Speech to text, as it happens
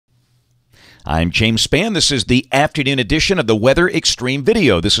I'm James Spann. This is the afternoon edition of the Weather Xtreme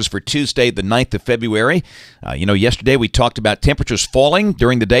video. This is for Tuesday, the 9th of February. Yesterday we talked about temperatures falling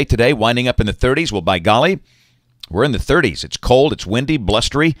during the day today, winding up in the 30s. Well, by golly, we're in the 30s. It's cold, it's windy,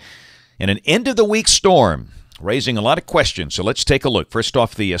 blustery, and an end-of-the-week storm, raising a lot of questions. So let's take a look. First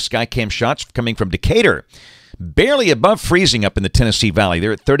off, the Skycam shots coming from Decatur. Barely above freezing up in the Tennessee Valley.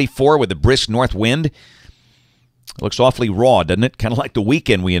 They're at 34 with a brisk north wind. Looks awfully raw, doesn't it? Kind of like the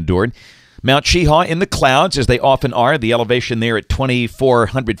weekend we endured. Mount Cheaha in the clouds, as they often are. The elevation there at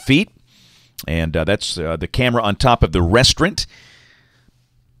 2,400 feet. And that's the camera on top of the restaurant.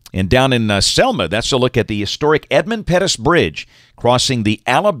 And down in Selma, that's a look at the historic Edmund Pettus Bridge crossing the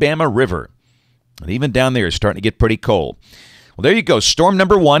Alabama River. And even down there, it's starting to get pretty cold. Well, there you go. Storm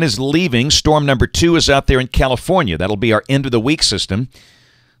number 1 is leaving. Storm number 2 is out there in California. That'll be our end-of-the-week system.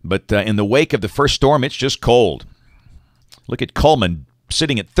 But in the wake of the first storm, it's just cold. Look at Coleman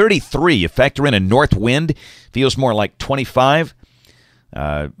sitting at 33. You factor in a north wind, feels more like 25.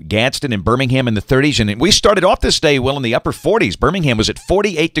 Gadsden and Birmingham in the 30s. And we started off this day, well, in the upper 40s. Birmingham was at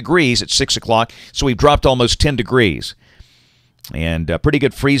 48 degrees at 6 o'clock, so we've dropped almost 10 degrees. And a pretty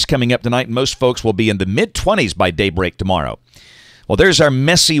good freeze coming up tonight. Most folks will be in the mid-20s by daybreak tomorrow. Well, there's our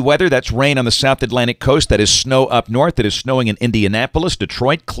messy weather. That's rain on the South Atlantic coast. That is snow up north. It is snowing in Indianapolis,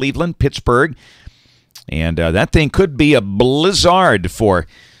 Detroit, Cleveland, Pittsburgh. And that thing could be a blizzard for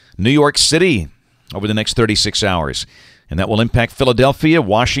New York City over the next 36 hours. And that will impact Philadelphia,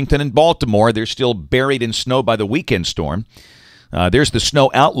 Washington, and Baltimore. They're still buried in snow by the weekend storm. There's the snow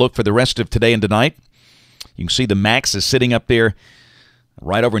outlook for the rest of today and tonight. You can see the max is sitting up there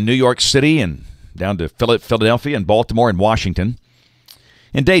right over New York City and down to Philadelphia and Baltimore and Washington.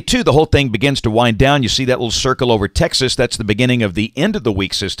 In day 2, the whole thing begins to wind down. You see that little circle over Texas. That's the beginning of the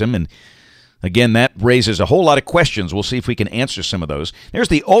end-of-the-week system. And again, that raises a whole lot of questions. We'll see if we can answer some of those. There's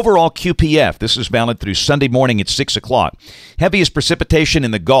the overall QPF. This is valid through Sunday morning at 6 o'clock. Heaviest precipitation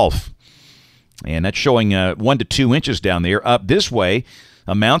in the Gulf. And that's showing 1 to 2 inches down there. Up this way,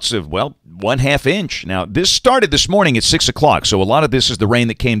 amounts of, well, 1/2 inch. Now, this started this morning at 6 o'clock, so a lot of this is the rain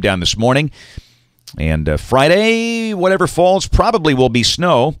that came down this morning. And Friday, whatever falls, probably will be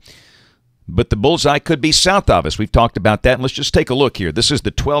snow. But the bullseye could be south of us. We've talked about that. And let's just take a look here. This is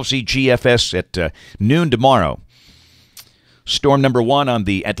the 12Z GFS at noon tomorrow. Storm number 1 on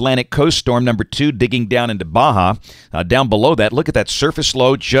the Atlantic coast. Storm number 2 digging down into Baja. Down below that, look at that surface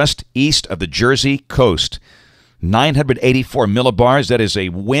low just east of the Jersey coast. 984 millibars. That is a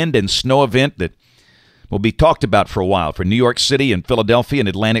wind and snow event that will be talked about for a while for New York City and Philadelphia and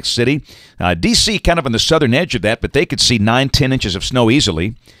Atlantic City. D.C. kind of on the southern edge of that, but they could see 9-10 inches of snow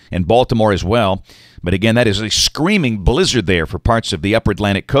easily, and Baltimore as well. But again, that is a screaming blizzard there for parts of the upper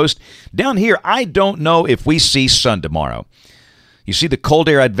Atlantic coast. Down here, I don't know if we see sun tomorrow. You see the cold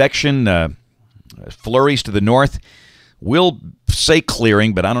air advection flurries to the north. We'll say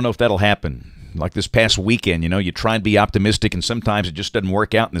clearing, but I don't know if that'll happen. Like this past weekend, you try and be optimistic, and sometimes it just doesn't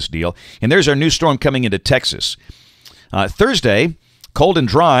work out in this deal. And there's our new storm coming into Texas. Thursday, cold and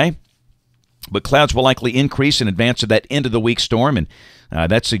dry, but clouds will likely increase in advance of that end-of-the-week storm, and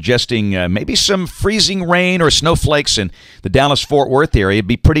that's suggesting maybe some freezing rain or snowflakes in the Dallas-Fort Worth area. It'd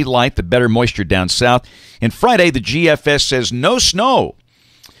be pretty light, the better moisture down south. And Friday, the GFS says no snow.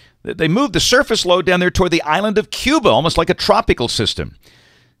 They moved the surface low down there toward the island of Cuba, almost like a tropical system,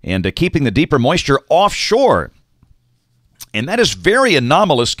 and keeping the deeper moisture offshore. And that is very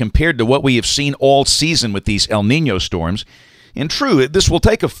anomalous compared to what we have seen all season with these El Nino storms. And true, this will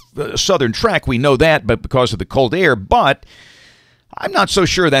take a southern track, we know that, but because of the cold air, but I'm not so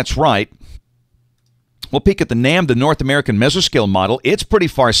sure that's right. We'll peek at the NAM, the North American Mesoscale model. It's pretty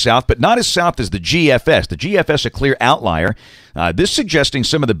far south, but not as south as the GFS. The GFS, a clear outlier. This suggesting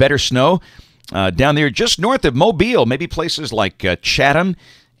some of the better snow down there just north of Mobile, maybe places like Chatham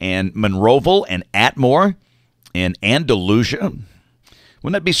and Monroeville and Atmore and Andalusia.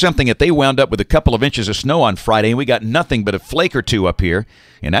 Wouldn't that be something if they wound up with a couple of inches of snow on Friday and we got nothing but a flake or two up here?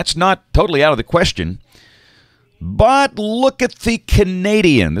 And that's not totally out of the question. But look at the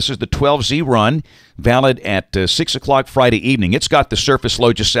Canadian. This is the 12Z run, valid at 6 o'clock Friday evening. It's got the surface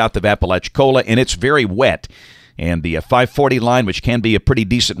low just south of Apalachicola, and it's very wet. And the 540 line, which can be a pretty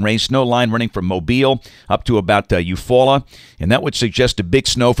decent rain snow line running from Mobile up to about Eufaula. And that would suggest a big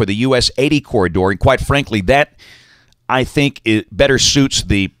snow for the US 80 corridor. And quite frankly, that, I think, it better suits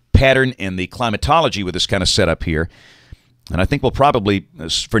the pattern and the climatology with this kind of setup here. And I think we'll probably,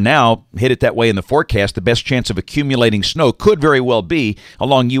 for now, hit it that way in the forecast. The best chance of accumulating snow could very well be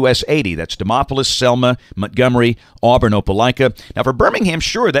along US 80. That's Demopolis, Selma, Montgomery, Auburn, Opelika. Now, for Birmingham,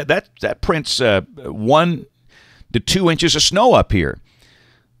 sure, that prints 1 to 2 inches of snow up here.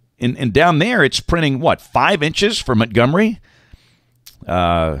 And down there, it's printing, what, 5 inches for Montgomery?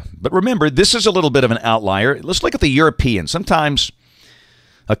 But remember, this is a little bit of an outlier. Let's look at the European. Sometimes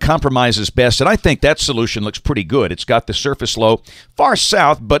a compromise is best, and I think that solution looks pretty good. It's got the surface low far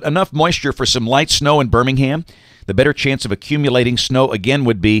south, but enough moisture for some light snow in Birmingham. The better chance of accumulating snow, again,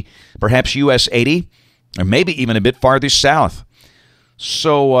 would be perhaps US 80, or maybe even a bit farther south.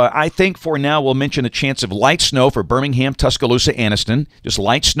 So I think for now we'll mention a chance of light snow for Birmingham, Tuscaloosa, Anniston. Just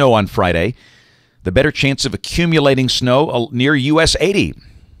light snow on Friday. The better chance of accumulating snow near US 80.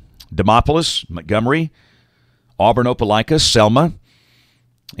 Demopolis, Montgomery, Auburn, Opelika, Selma,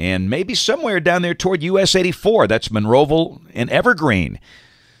 and maybe somewhere down there toward US 84. That's Monroeville and Evergreen.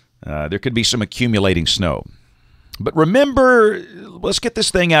 There could be some accumulating snow. But remember, let's get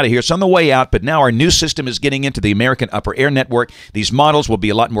this thing out of here. It's on the way out, but now our new system is getting into the American Upper Air Network. These models will be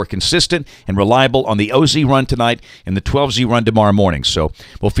a lot more consistent and reliable on the OZ run tonight and the 12Z run tomorrow morning. So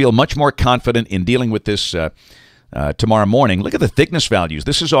we'll feel much more confident in dealing with this tomorrow morning. Look at the thickness values.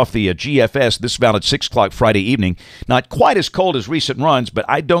 This is off the GFS. This valid 6 o'clock Friday evening. Not quite as cold as recent runs, but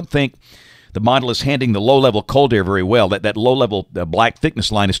I don't think the model is handling the low-level cold air very well. That low-level black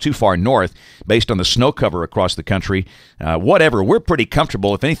thickness line is too far north based on the snow cover across the country. Whatever, we're pretty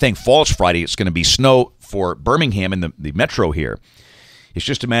comfortable. If anything falls Friday, it's going to be snow for Birmingham and the metro here. It's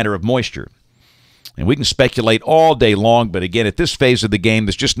just a matter of moisture. And we can speculate all day long, but again, at this phase of the game,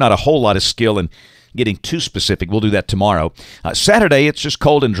 there's just not a whole lot of skill in getting too specific. We'll do that tomorrow. Saturday, it's just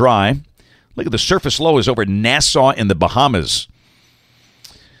cold and dry. Look at the surface low is over Nassau in the Bahamas.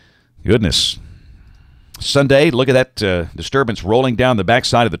 Goodness. Sunday, look at that disturbance rolling down the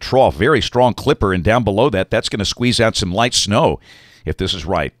backside of the trough. Very strong clipper, and down below that, that's going to squeeze out some light snow, if this is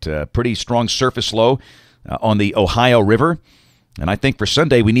right. Pretty strong surface low on the Ohio River. And I think for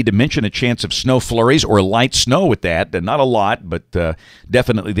Sunday, we need to mention a chance of snow flurries or light snow with that. Not a lot, but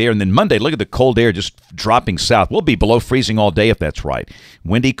definitely there. And then Monday, look at the cold air just dropping south. We'll be below freezing all day if that's right.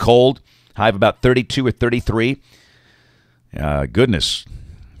 Windy, cold, high of about 32 or 33. Goodness.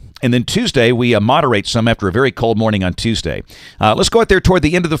 And then Tuesday, we moderate some after a very cold morning on Tuesday. Let's go out there toward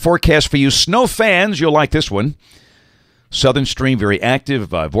the end of the forecast for you snow fans. You'll like this one. Southern stream very active.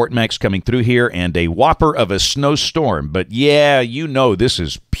 Vortmax coming through here, and a whopper of a snowstorm. But yeah, you know this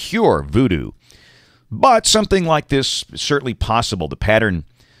is pure voodoo. But something like this is certainly possible. The pattern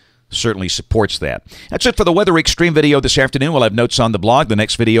certainly supports that. That's it for the Weather Xtreme video this afternoon. We'll have notes on the blog. The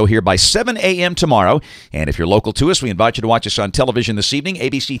next video here by 7 a.m. tomorrow. And if you're local to us, we invite you to watch us on television this evening,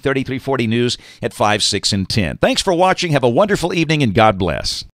 ABC 3340 News at 5, 6, and 10. Thanks for watching. Have a wonderful evening, and God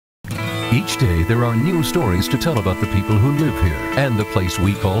bless. Each day, there are new stories to tell about the people who live here and the place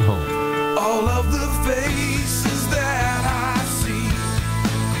we call home. All of the faces that I see,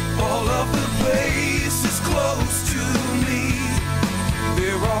 all of the places close to me,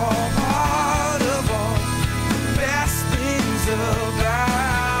 they're all part of all the best things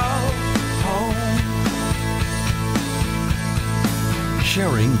about home.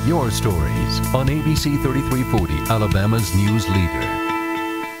 Sharing your stories on ABC 3340, Alabama's news leader.